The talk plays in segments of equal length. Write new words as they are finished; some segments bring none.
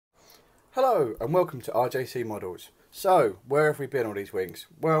Hello and welcome to RJC Models. So, where have we been all these weeks?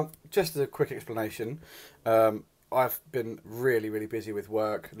 Well, just as a quick explanation, I've been really busy with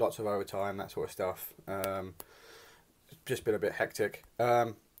work, lots of overtime, that sort of stuff. Just been a bit hectic.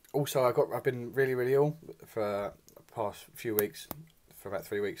 Also, I've been really ill for the past few weeks, for about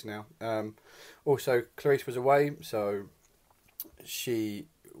 3 weeks now. Also, Clarice was away, so she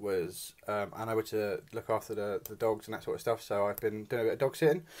was unable to look after the dogs and that sort of stuff, so I've been doing a bit of dog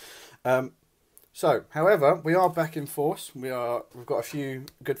sitting. However, we are back in force. We've got a few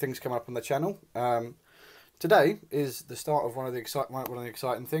good things coming up on the channel. Today is the start of one of the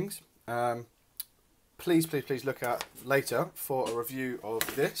exciting things. Please look out later for a review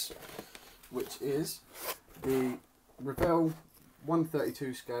of this, which is the Revell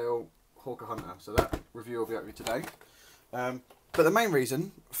 132 scale Hawker Hunter. So that review will be up with you today. But the main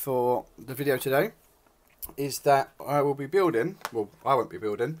reason for the video today is that I will be building, well, I won't be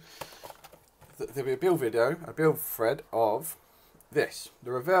building, there'll be a build thread of this,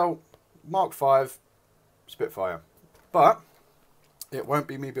 the Revell Mark V Spitfire, but it won't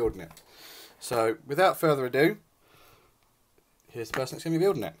be me building it. So without further ado, here's the person that's going to be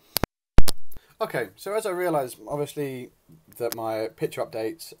building it. Okay, so as I realised, obviously, that my picture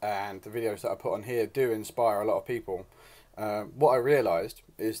updates and the videos that I put on here do inspire a lot of people. What I realised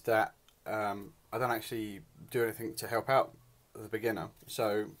is that I don't actually do anything to help out the beginner.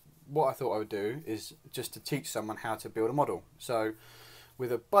 So what I thought I would do is just to teach someone how to build a model. So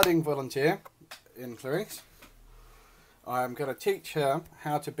with a budding volunteer in Clarice, I'm going to teach her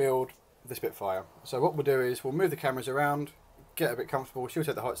how to build the Spitfire. So what we'll do is we'll move the cameras around, get a bit comfortable, she'll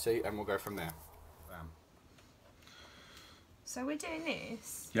take the hot seat and we'll go from there. So we're doing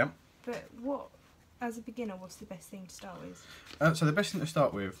this? Yep. But what, as a beginner, what's the best thing to start with? So the best thing to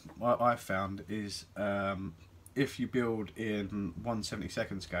start with, what I've found, is if you build in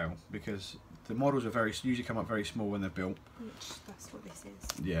 1/72 scale, because the models are usually come up very small when they're built. Which, that's what this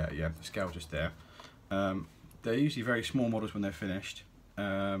is. Yeah, the scale just there. They're usually very small models when they're finished.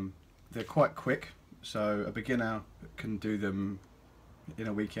 They're quite quick, so a beginner can do them in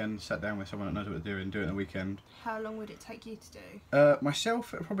a weekend, sat down with someone that knows what they're doing, do it in a weekend. How long would it take you to do?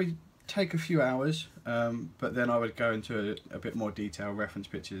 Myself, it would probably take a few hours, but then I would go into a bit more detail, reference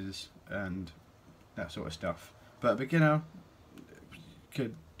pictures and that sort of stuff. But a beginner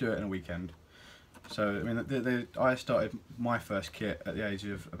could do it in a weekend. So I mean, I started my first kit at the age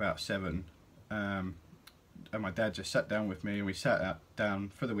of about 7, and my dad just sat down with me and we sat down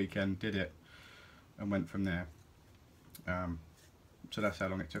for the weekend, did it, and went from there. So that's how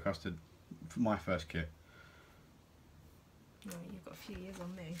long it took us for my first kit. Oh, you've got a few years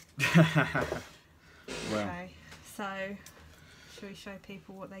on me. Well, okay, so shall we show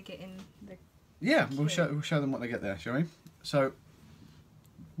people what they get in the yeah, kit? we'll show them what they get there, shall we? So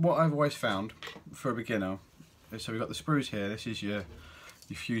what I've always found for a beginner is, so we've got the sprues here. This is your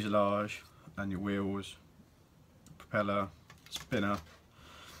fuselage and your wheels, propeller, spinner,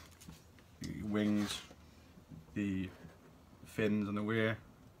 your wings, the fins on the rear,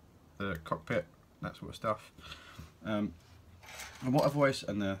 the cockpit, that sort of stuff. And what I've always,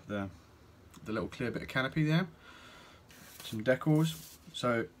 and the little clear bit of canopy there, some decals.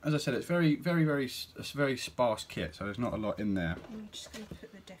 So as I said, it's a very sparse kit, so there's not a lot in there. I'm just going to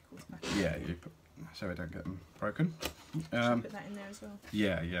put the decals back. Yeah, so we don't get them broken. Should I put that in there as well?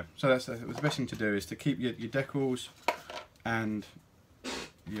 Yeah. So that's the best thing to do, is to keep your decals and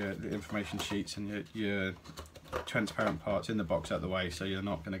the information sheets and your transparent parts in the box out of the way, so you're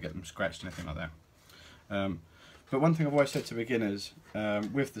not going to get them scratched or anything like that. But one thing I've always said to beginners,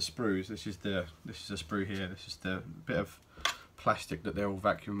 with the sprues, this is a sprue here, this is the bit of plastic that they're all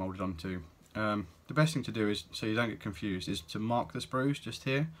vacuum molded onto. The best thing to do is, so you don't get confused, is to mark the sprues just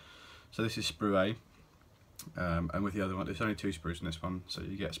here. So this is sprue A, and with the other one, there's only 2 sprues in this one, so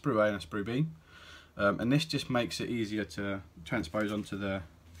you get a sprue A and a sprue B. And this just makes it easier to transpose onto the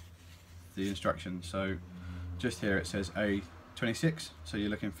instructions. So just here it says A26, so you're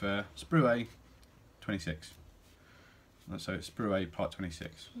looking for sprue A26. So it's sprue A part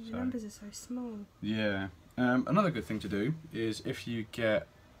 26. The numbers are so small. Yeah. Another good thing to do is, if you get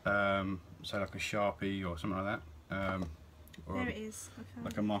say like a Sharpie or something like that, or there it is.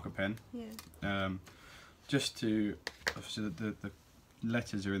 like a marker pen. Yeah. Just to, obviously the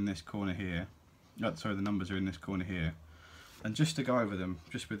letters are in this corner here. Sorry, the numbers are in this corner here. And just to go over them,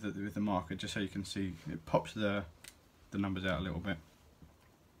 just with the marker, just so you can see, it pops the numbers out a little bit.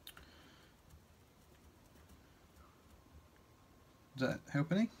 Does that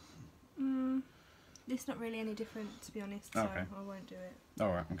help any? It's not really any different, to be honest, so okay. I won't do it.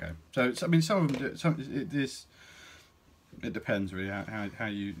 Alright, okay. So I mean, some of them do, it depends really how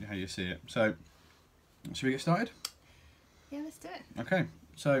you see it. So, should we get started? Yeah, let's do it. Okay.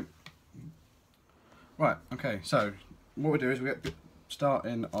 So, right. Okay. So, what we do is we get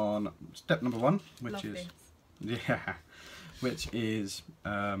starting on step number 1, which Lovely. which is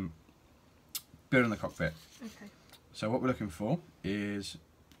building the cockpit. Okay. So what we're looking for is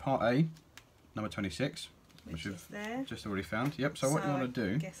part A, number 26, which is we've there. just already found. Yep. So what you want to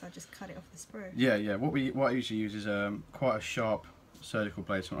do? I guess I just cut it off the sprue. Yeah. What I usually use is quite a sharp surgical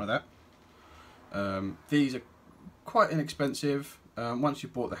blade, something like that. These are quite inexpensive. Once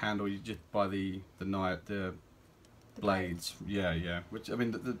you've bought the handle, you just buy the knife, the blades. Yeah. Which I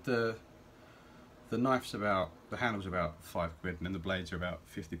mean, the knife's the handle's about £5, and then the blades are about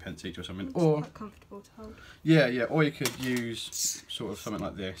 50p each or something. It's or quite comfortable to hold. Yeah. Or you could use sort of something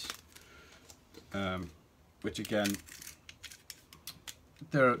like this, which again,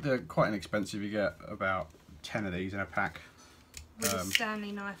 they're quite inexpensive. You get about 10 of these in a pack. Would a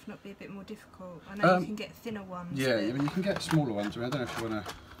Stanley knife not be a bit more difficult? I know you can get thinner ones. Yeah, I mean you can get smaller ones. I don't know if you want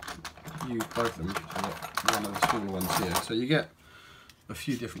to use both of them. I've got one of the smaller ones here. So you get a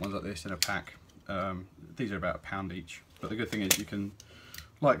few different ones like this in a pack. These are about £1 each. But the good thing is you can,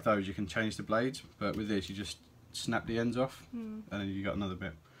 like those, you can change the blades. But with this, you just snap the ends off, and then you got another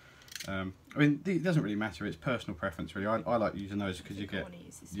bit. I mean, it doesn't really matter. It's personal preference, really. I like using those because you get,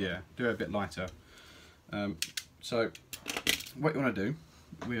 do it a bit lighter. So what you want to do,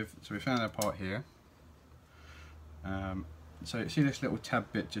 so we found our part here. So you see this little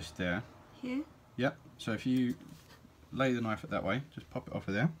tab bit just there? Here? Yep. So if you lay the knife that way, just pop it off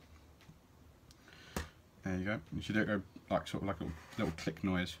of there. There you go. You should go like sort of like a little click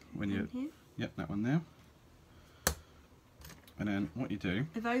noise when you. Here? Yep, that one there. And then what you do.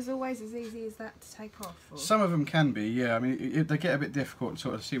 Are those always as easy as that to take off? Or? Some of them can be, yeah. I mean, they get a bit difficult to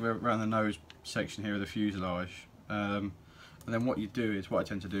sort of see where around the nose section here of the fuselage. And then what you do is, what I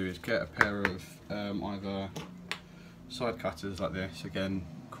tend to do is get a pair of either side cutters like this, again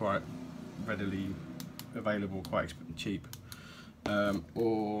quite readily available, quite cheap,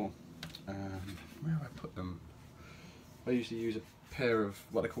 or where do I put them? I usually use a pair of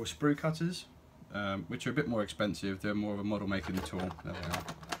what they call sprue cutters, which are a bit more expensive. They're more of a model making tool. There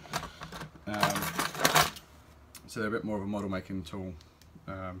they are. So they're a bit more of a model making tool,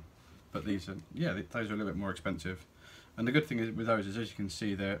 but these are, yeah, those are a little bit more expensive. And the good thing is with those is, as you can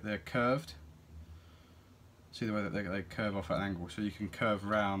see, they're curved. See the way that they curve off at an angle, so you can curve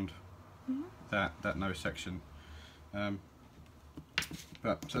round that nose section.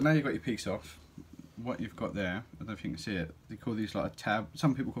 But so now you've got your piece off. What you've got there, I don't know if you can see it. They call these like a tab.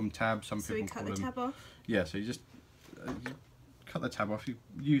 Some people call them tabs. Some people call them. So we cut the tab off. Yeah. So you just you cut the tab off. You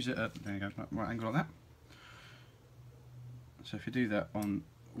use it at, there you go, right angle like that. So if you do that on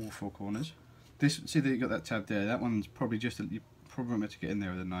all 4 corners, see that you got that tab there. That one's probably you probably won't be able to get in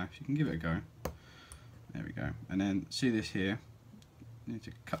there with a knife. You can give it a go. There we go. And then see this here. You need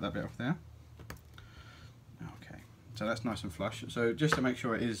to cut that bit off there. Okay. So that's nice and flush. So just to make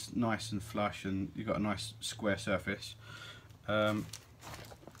sure it is nice and flush and you've got a nice square surface,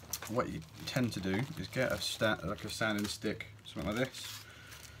 what you tend to do is get like a sanding stick, something like this.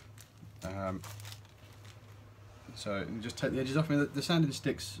 So you just take the edges off. I mean, the sanding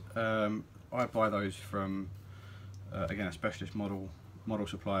sticks, I buy those from again a specialist model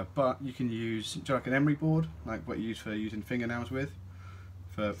supplier, but you can use, do you like an emery board, like what you use for using fingernails with?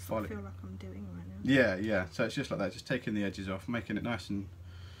 I feel like I'm doing right now. Yeah. So it's just like that, just taking the edges off, making it nice and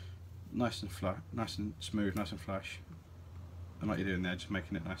flush, nice and smooth, nice and flush. And what you're doing there, just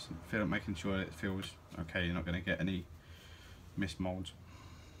making it nice and making sure it feels okay. You're not going to get any missed moulds.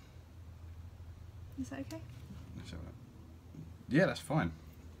 Is that okay? Yeah, that's fine.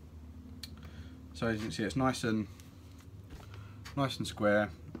 So as you can see, it's nice and square.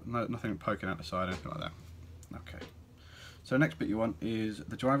 Nothing poking out the side, anything like that. Okay. So next bit you want is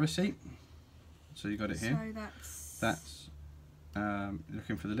the driver's seat. So you got it here. So that's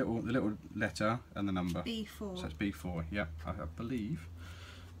looking for the little letter and the number. B4. So it's B4. Yep. I believe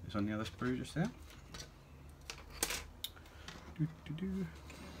it's on the other sprue just there. Is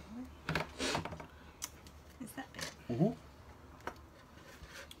that bit?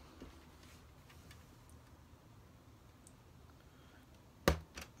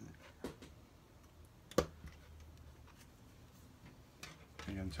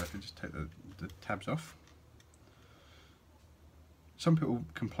 Again, so I can just take the tabs off. Some people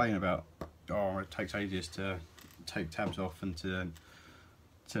complain about, oh, it takes ages to take tabs off and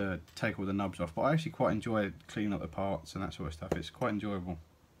to take all the nubs off, but I actually quite enjoy cleaning up the parts and that sort of stuff. It's quite enjoyable.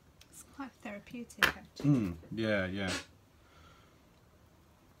 It's quite therapeutic, actually. Yeah.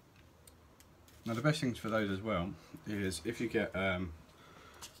 Now the best things for those as well is if you get one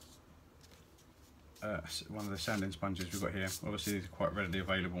of the sanding sponges we've got here. Obviously these are quite readily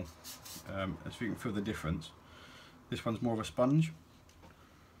available. As you can feel the difference, this one's more of a sponge.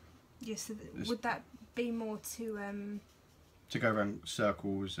 Yes, yeah, so would that be more to go around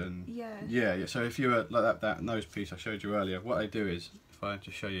circles and yeah. So if you were like that nose piece I showed you earlier, what I do is, if I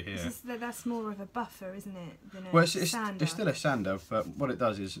just show you here, that's more of a buffer, isn't it, than a well, sander? It's still a sander, but what it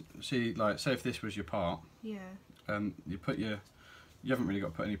does is, see, like, say if this was your part, yeah, you haven't really got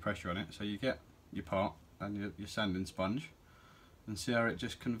to put any pressure on it, so you get your part and your sanding sponge, and see how it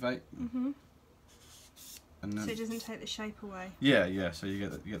just conveys. Mhm. And then, so it doesn't take the shape away. Yeah. So you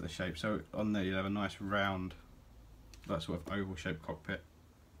get the shape. So on there you have a nice round, that sort of oval shaped cockpit.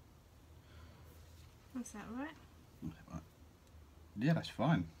 Is that right? Yeah, that's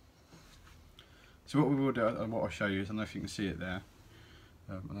fine. So what we will do, and what I'll show you is, I don't know if you can see it there.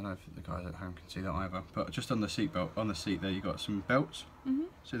 I don't know if the guys at home can see that either. But just on the seat belt, on the seat there, you've got some belts. Mhm.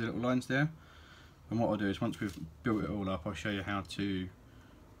 See the little lines there. And what I'll do is, once we've built it all up, I'll show you how to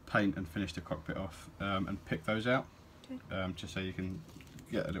paint and finish the cockpit off and pick those out. Okay. Just so you can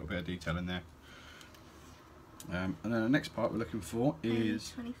get a little bit of detail in there. And then the next part we're looking for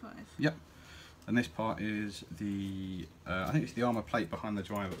is 25. Yep. And this part is the I think it's the armour plate behind the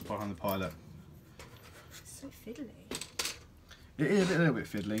driver, behind the pilot. It's so fiddly. It is a little bit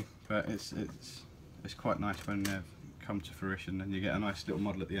fiddly, but it's quite nice when they've come to fruition and you get a nice little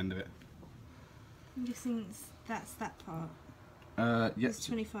model at the end of it. I'm guessing that's that part. Yes.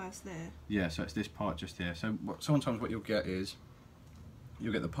 25's there. Yeah, so it's this part just here. So sometimes what you'll get is,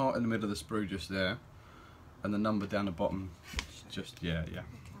 you'll get the part in the middle of the sprue just there, and the number down the bottom, just, yeah.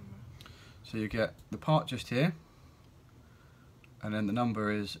 So you get the part just here, and then the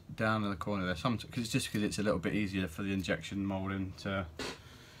number is down in the corner there. Because it's a little bit easier for the injection moulding to,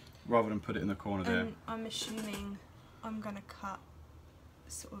 rather than put it in the corner there. I'm assuming I'm going to cut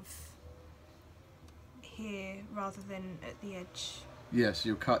sort of here rather than at the edge. Yeah, so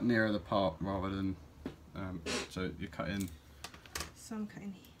you'll cut nearer the part rather than, so you cut in. So I'm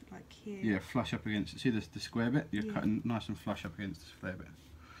cutting like here. Yeah, flush up against, see the square bit? You're cutting nice and flush up against the square bit.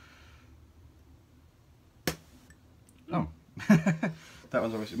 Oh, that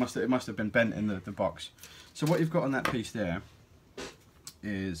one's obviously, it must have been bent in the box. So what you've got on that piece there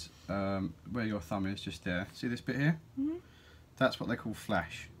is where your thumb is, just there. See this bit here? Mm-hmm. That's what they call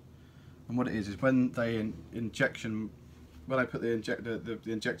flash. And what it is when they when I put the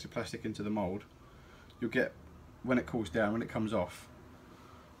injected plastic into the mould, you'll get, when it cools down, when it comes off,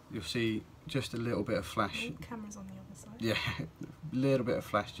 you'll see just a little bit of flash. The camera's on the other side. Yeah, a little bit of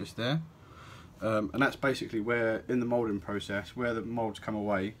flash just there. And that's basically where, in the moulding process, where the moulds come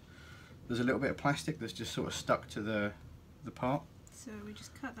away, there's a little bit of plastic that's just sort of stuck to the part. So we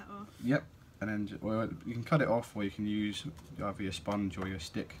just cut that off. Yep, and then you can cut it off, or you can use either your sponge or your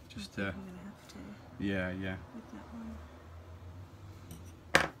stick. Just I'm gonna have to. Yeah. With that one.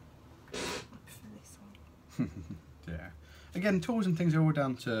 For this one. Yeah. Again, tools and things are all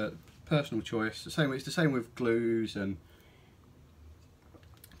down to personal choice. It's the same with glues,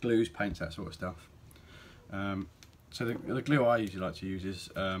 paints, that sort of stuff. So the glue I usually like to use is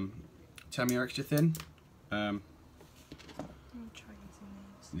Tamiya Extra Thin. I'll try using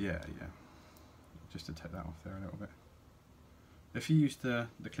these. Yeah. Just to take that off there a little bit. If you use the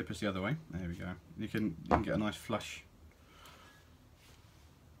clippers the other way, there we go. You can get a nice flush.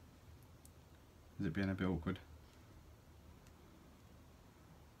 Is it being a bit awkward?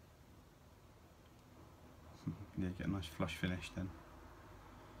 Yeah, get a nice flush finish then.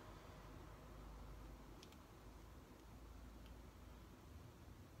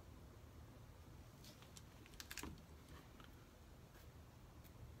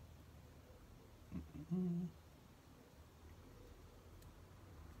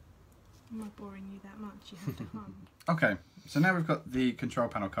 Am I boring you that much? You have to hum. Okay, so now we've got the control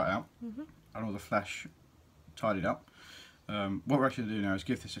panel cut out Mm-hmm. and all the flash tidied up. What we're actually going to do now is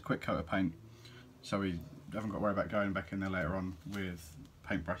give this a quick coat of paint, so we haven't got to worry about going back in there later on with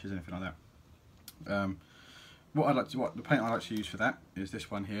paintbrushes, anything like that. What the paint I like to use for that is this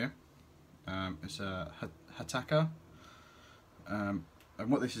one here. It's a Hataka, and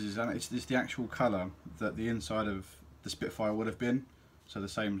what this is it's the actual colour that the inside of the Spitfire would have been, so the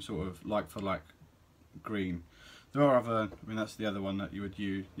same sort of like for like green. There are other, that's the other one that you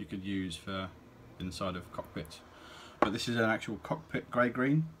could use for inside of cockpits, but this is an actual cockpit grey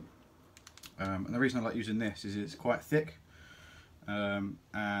green. And the reason I like using this is it's quite thick, and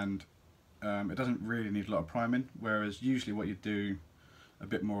it doesn't really need a lot of priming, whereas usually what you'd do a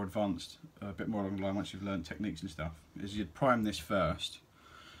bit more advanced, a bit more along the line once you've learned techniques and stuff, is you'd prime this first,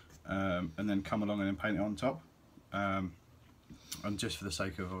 and then come along and then paint it on top. And just for the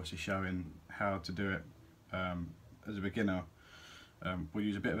sake of obviously showing how to do it as a beginner, we'll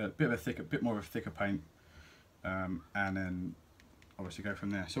use a bit more of a thicker paint, and then obviously go from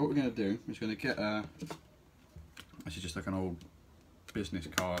there. So what we're going to do is going to get this is just like an old business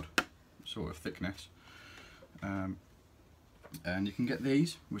card sort of thickness, and you can get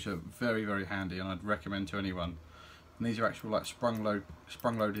these, which are very, very handy, and I'd recommend to anyone. And these are actual like sprung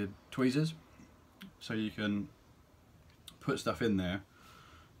loaded tweezers, so you can put stuff in there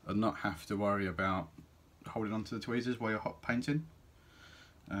and not have to worry about holding onto the tweezers while you're hot painting.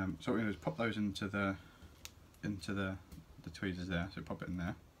 So what we're going to do is pop those into the tweezers there. So pop it in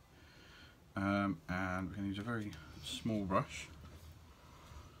there, and we're going to use a very small brush.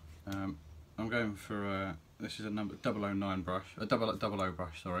 I'm going for this is a number 009 brush, a 00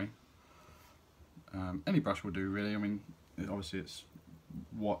 brush, sorry. Any brush will do really. I mean, obviously it's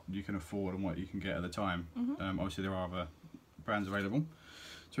what you can afford and what you can get at the time. Obviously there are other brands available.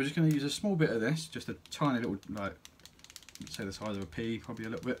 So we're just going to use a small bit of this, just a tiny little, like, say the size of a pea, probably a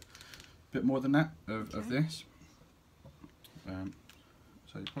little bit more than that of this.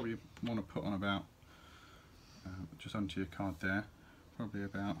 So you probably want to put on about, just onto your card there, probably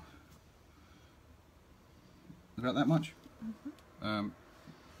about that much.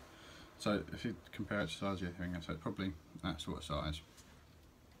 So if you compare it to the size of your finger, so it's probably that sort of size.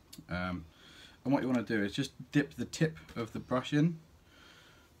 And what you want to do is just dip the tip of the brush in.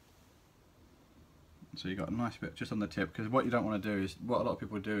 So you got a nice bit just on the tip, because what you don't want to do is, what a lot of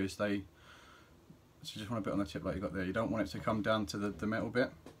people do is they just want a bit on the tip like you got there. You don't want it to come down to the metal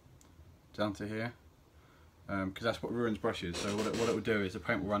bit, down to here, because that's what ruins brushes. So what it will do is the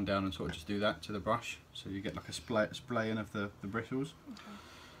paint will run down and sort of just do that to the brush, so you get like a splaying of the bristles. Okay.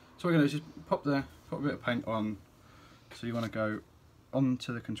 So what we're going to do is just pop a bit of paint on. So you want to go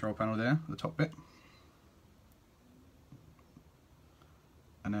onto the control panel there, the top bit,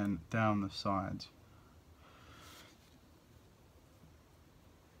 and then down the sides.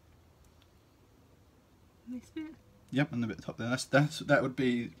 This bit? Yep, and the bit top there. That would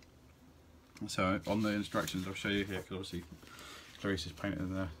be. So on the instructions, I'll show you here, because obviously Clarice is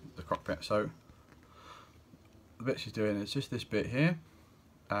painting the cockpit. So the bit she's doing is just this bit here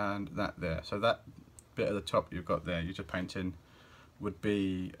and that there. So that bit at the top you've got there, you're just painting, would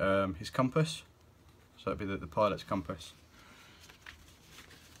be his compass. So it'd be the pilot's compass.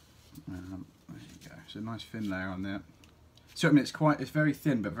 There you go. So a nice thin layer on there. So I mean, it's very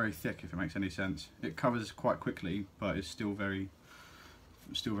thin but very thick, if it makes any sense. It covers quite quickly, but it's still very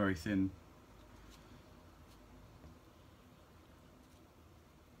thin.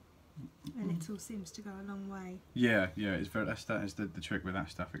 And it all seems to go a long way. Yeah, it's very. That is the trick with that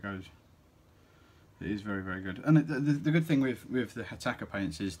stuff. It is very, very good. And the good thing with the Hataka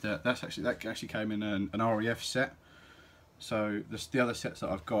paints is that that actually came in an REF set. So the other sets that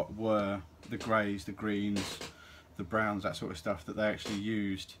I've got were the greys, the greens, the browns, that sort of stuff that they actually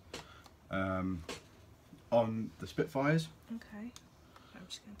used on the Spitfires. Okay. I'm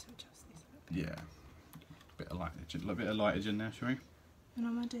just going to adjust this a bit. Yeah. A bit of lightage in there, shall we? And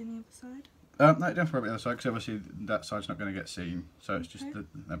am I doing the other side? No, you don't have to worry about the other side, because obviously that side's not going to get seen, so it's just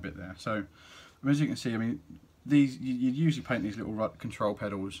that bit there. So as you can see, I mean, these you usually paint these little control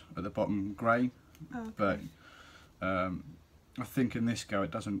pedals at the bottom grey, but I think in this go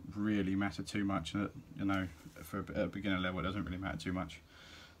it doesn't really matter too much. You know, for a beginner level, it doesn't really matter too much.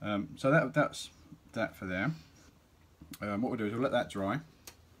 So that's that for there. What we'll do is we'll let that dry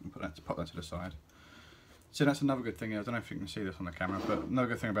and pop that to the side. So that's another good thing. I don't know if you can see this on the camera, but another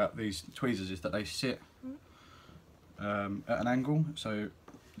good thing about these tweezers is that they sit at an angle. So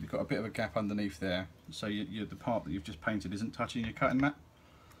you've got a bit of a gap underneath there. So the part that you've just painted isn't touching your cutting mat.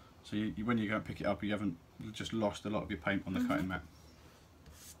 So when you go and pick it up, you haven't just lost a lot of your paint on the cutting mat.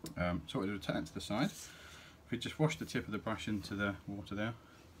 So what we'll do is take that to the side. If we just wash the tip of the brush into the water there,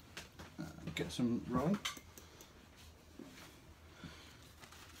 get some roll.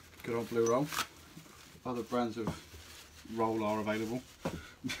 Good old blue roll. Other brands of roll are available.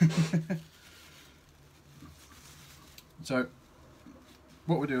 So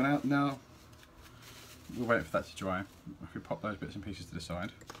what we're doing now, we'll wait for that to dry. If we pop those bits and pieces to the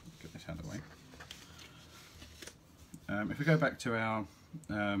side, get this out of the way. If we go back to our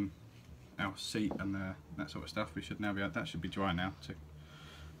seat and that sort of stuff, we should now be that should be dry now to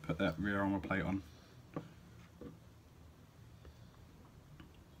put that rear armour plate on.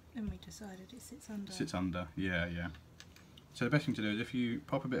 And we decided it sits under. It sits under, yeah. So the best thing to do is if you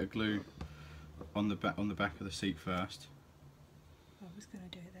pop a bit of glue on the back of the seat first. I was going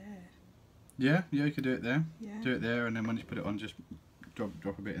to do it there. Yeah, you could do it there. Yeah. Do it there, and then when you put it on, just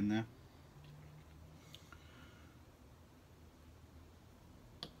drop a bit in there.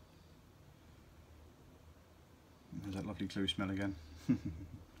 There's that lovely glue smell again.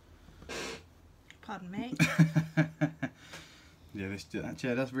 Pardon me. Yeah, that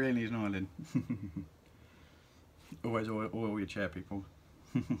chair does really need an oiling. Always oil your chair, people.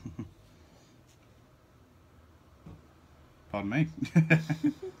 Pardon me.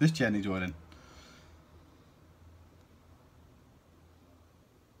 This chair needs oiling.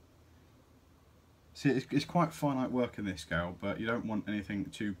 See, it's quite finite work in this scale, but you don't want anything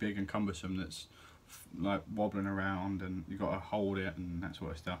too big and cumbersome that's like wobbling around and you've got to hold it and that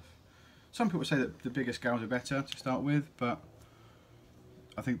sort of stuff. Some people say that the bigger scales are better to start with, but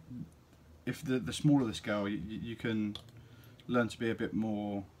I think if the smaller the scale, you can learn to be a bit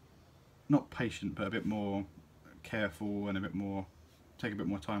more, not patient, but a bit more careful and take a bit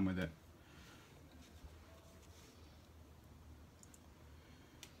more time with it.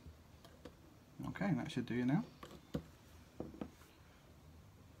 Okay, that should do you now.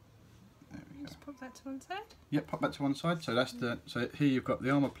 There we go. Just pop that to one side. Yep, pop that to one side. So that's so here you've got the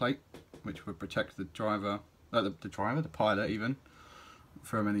armour plate, which would protect the driver, the pilot even,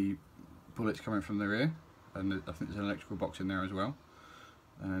 from any bullets coming from the rear, and I think there's an electrical box in there as well.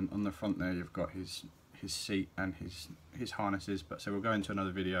 And on the front there you've got his seat and his harnesses. But so we'll go into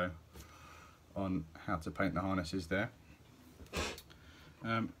another video on how to paint the harnesses there.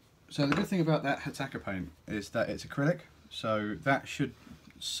 So the good thing about that Hataka paint is that it's acrylic, so that should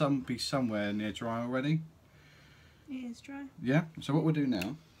be somewhere near dry already. It is dry. Yeah, so what we'll do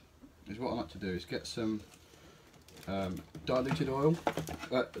now is what I like to do is get some diluted oil,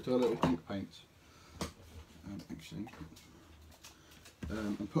 do a little ink paint,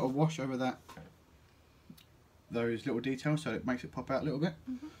 and put a wash over those little details so it makes it pop out a little bit.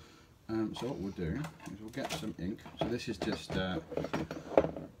 So what we'll do is we'll get some ink. So this is just a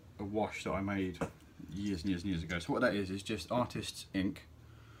wash that I made years and years and years ago. So what that is just artist's ink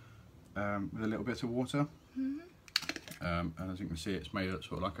with a little bit of water. And as you can see, it's made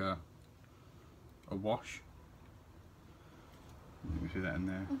sort of like a wash. You can see that in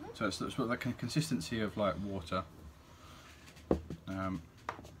there. So it's sort of like a consistency of like water. So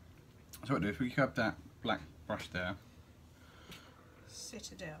what we'll do is we grab that black brush there.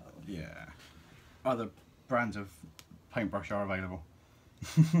 Citadel. Yeah. Other brands of paintbrush are available.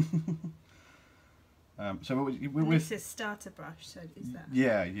 So this is starter brush, so is that?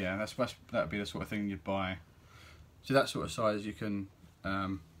 Yeah, that'd be the sort of thing you'd buy. So that sort of size you can,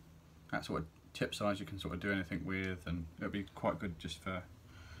 that sort of tip size you can sort of do anything with, and it'll be quite good just for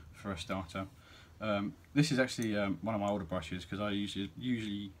a starter. This is actually one of my older brushes because I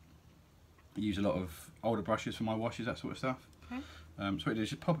usually use a lot of older brushes for my washes, that sort of stuff. Okay. So what you do is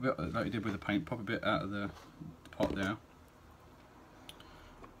just pop a bit, like you did with the paint, pop a bit out of the pot there.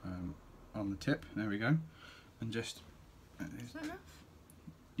 On the tip, there we go, and just. Is that enough?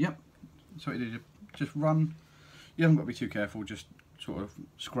 Yep. So what you do, just run. You haven't got to be too careful. Just sort of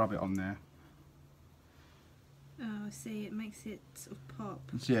scrub it on there. Oh, I see. It makes it sort of pop.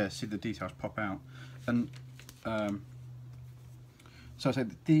 Yeah, see the details pop out, and so I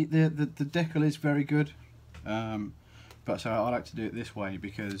said the decal is very good, but so I like to do it this way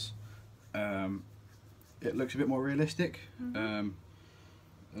because it looks a bit more realistic.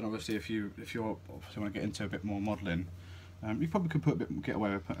 And obviously, if you obviously want to get into a bit more modelling, you probably could get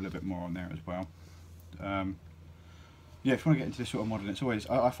away with putting a little bit more on there as well. Yeah, if you want to get into this sort of modelling, it's always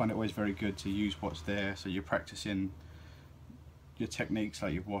I find it always very good to use what's there, so you're practicing your techniques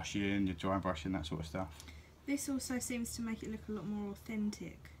like your washing, your dry brushing, that sort of stuff. This also seems to make it look a lot more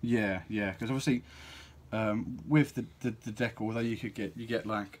authentic. Yeah, because obviously with the decal, although you get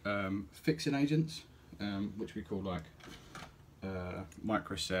like fixing agents, which we call like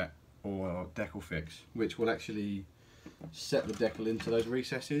microset or decal fix, which will actually set the decal into those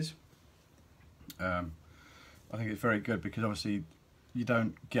recesses. I think it's very good because obviously you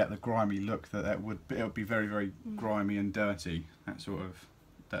don't get the grimy look that it would be very, very grimy and dirty,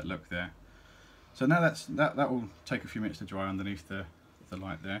 that look there. So now that will take a few minutes to dry underneath the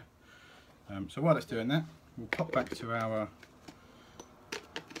light there. So while it's doing that, we'll pop back to our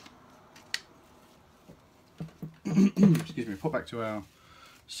excuse me, pop back to our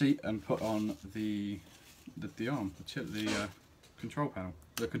seat and put on the arm, the control panel,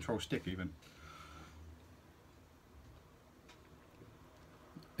 the control stick even.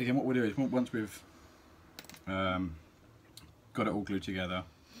 Again, what we'll do is once we've got it all glued together,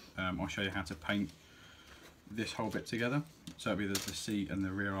 I'll show you how to paint this whole bit together. So it'll be the seat and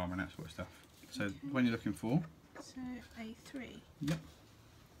the rear arm and that sort of stuff. So when you're looking for... So A3. Yep.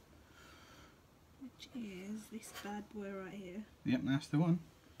 Which is this bad boy right here. Yep, that's the one.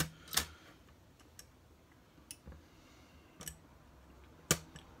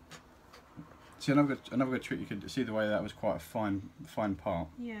 See, another good trick you could see, the way that was quite a fine part.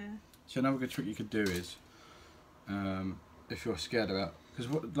 Yeah. So another good trick you could do is, if you're scared about, because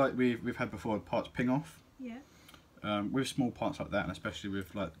what like we've had before, parts ping off. Yeah. With small parts like that, and especially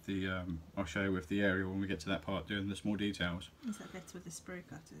with like the, I'll show you with the aerial when we get to that part, doing the small details. Is that better with the sprue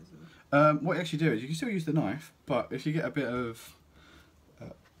cutters? Or? What you actually do is you can still use the knife, but if you get a bit of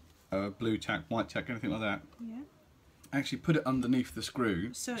blue tack, white tack, anything like that, yeah, actually put it underneath the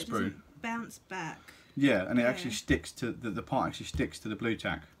screw. So it doesn't bounce back. Yeah, and it actually sticks to the part actually sticks to the blue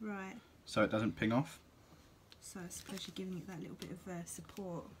tack. Right. So it doesn't ping off. So I suppose you're giving it that little bit of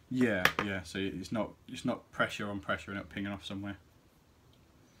support. Yeah, yeah. So it's not pressure on pressure and it pinging off somewhere.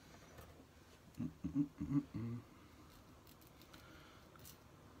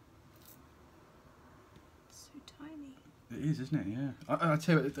 So tiny. It is, isn't it? Yeah. I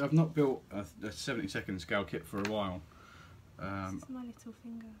tell you, I've not built a 70-second scale kit for a while. This is my little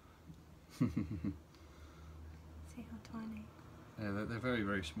finger. See how tiny. Yeah, they're very,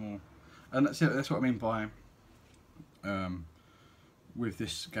 very small, and that's what I mean by with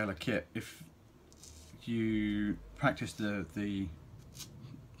this scale of kit. If you practice the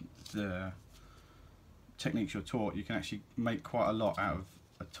techniques you're taught, you can actually make quite a lot out of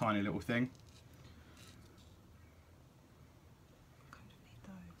a tiny little thing. Kind of need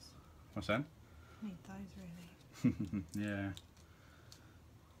those. What's that? Need those really. Yeah.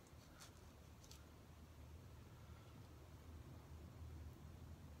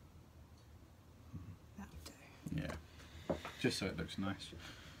 That'll do. Yeah. Just so it looks nice.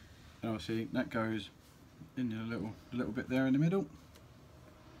 And obviously that goes in a little bit there in the middle.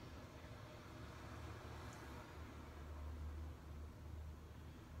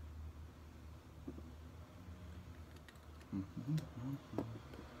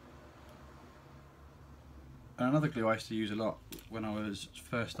 And another glue I used to use a lot when I was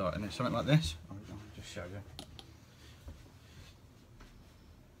first starting is something like this. I'll just show you.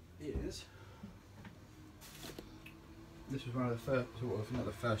 This was one of the first, not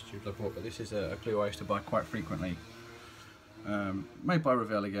the first tubes I bought, but this is a glue I used to buy quite frequently. Made by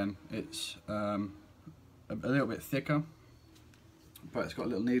Revell again. It's a little bit thicker, but it's got a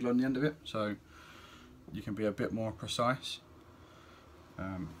little needle on the end of it, so you can be a bit more precise.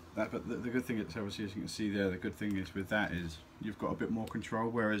 But the good thing is, obviously, as you can see there, the good thing is with that is you've got a bit more control,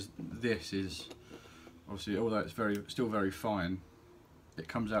 whereas this is, obviously, although it's still very fine, it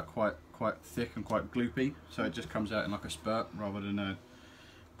comes out quite thick and quite gloopy, so it just comes out in like a spurt rather than a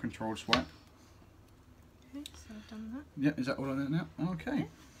controlled swipe. Okay, so I've done that. Yeah, is that all on it now? Okay.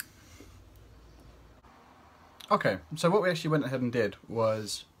 Okay, so what we actually went ahead and did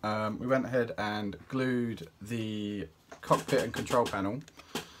was we went ahead and glued the cockpit and control panel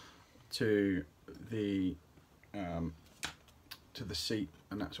to the seat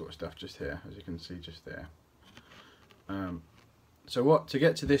and that sort of stuff just here, as you can see just there. So to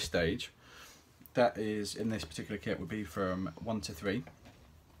get to this stage, that is in this particular kit would be from 1 to 3.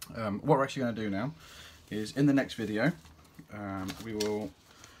 What we're actually going to do now is in the next video we will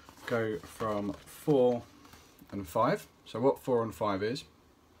go from 4 and 5. So what 4 and 5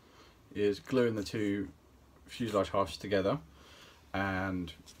 is gluing the two fuselage halves together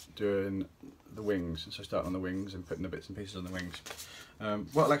and doing the wings. So starting on the wings and putting the bits and pieces on the wings.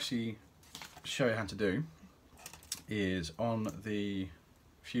 What I'll actually show you how to do is on the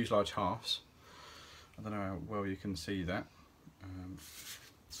fuselage halves. I don't know how well you can see that.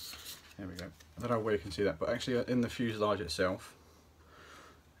 There we go. I don't know where you can see that, but actually in the fuselage itself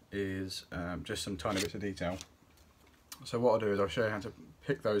is just some tiny bits of detail. So what I'll do is I'll show you how to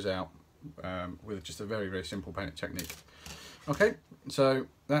pick those out with just a very, very simple painting technique. Okay, so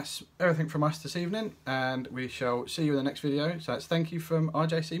that's everything from us this evening, and we shall see you in the next video. So that's thank you from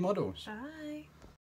RJC Models. Bye.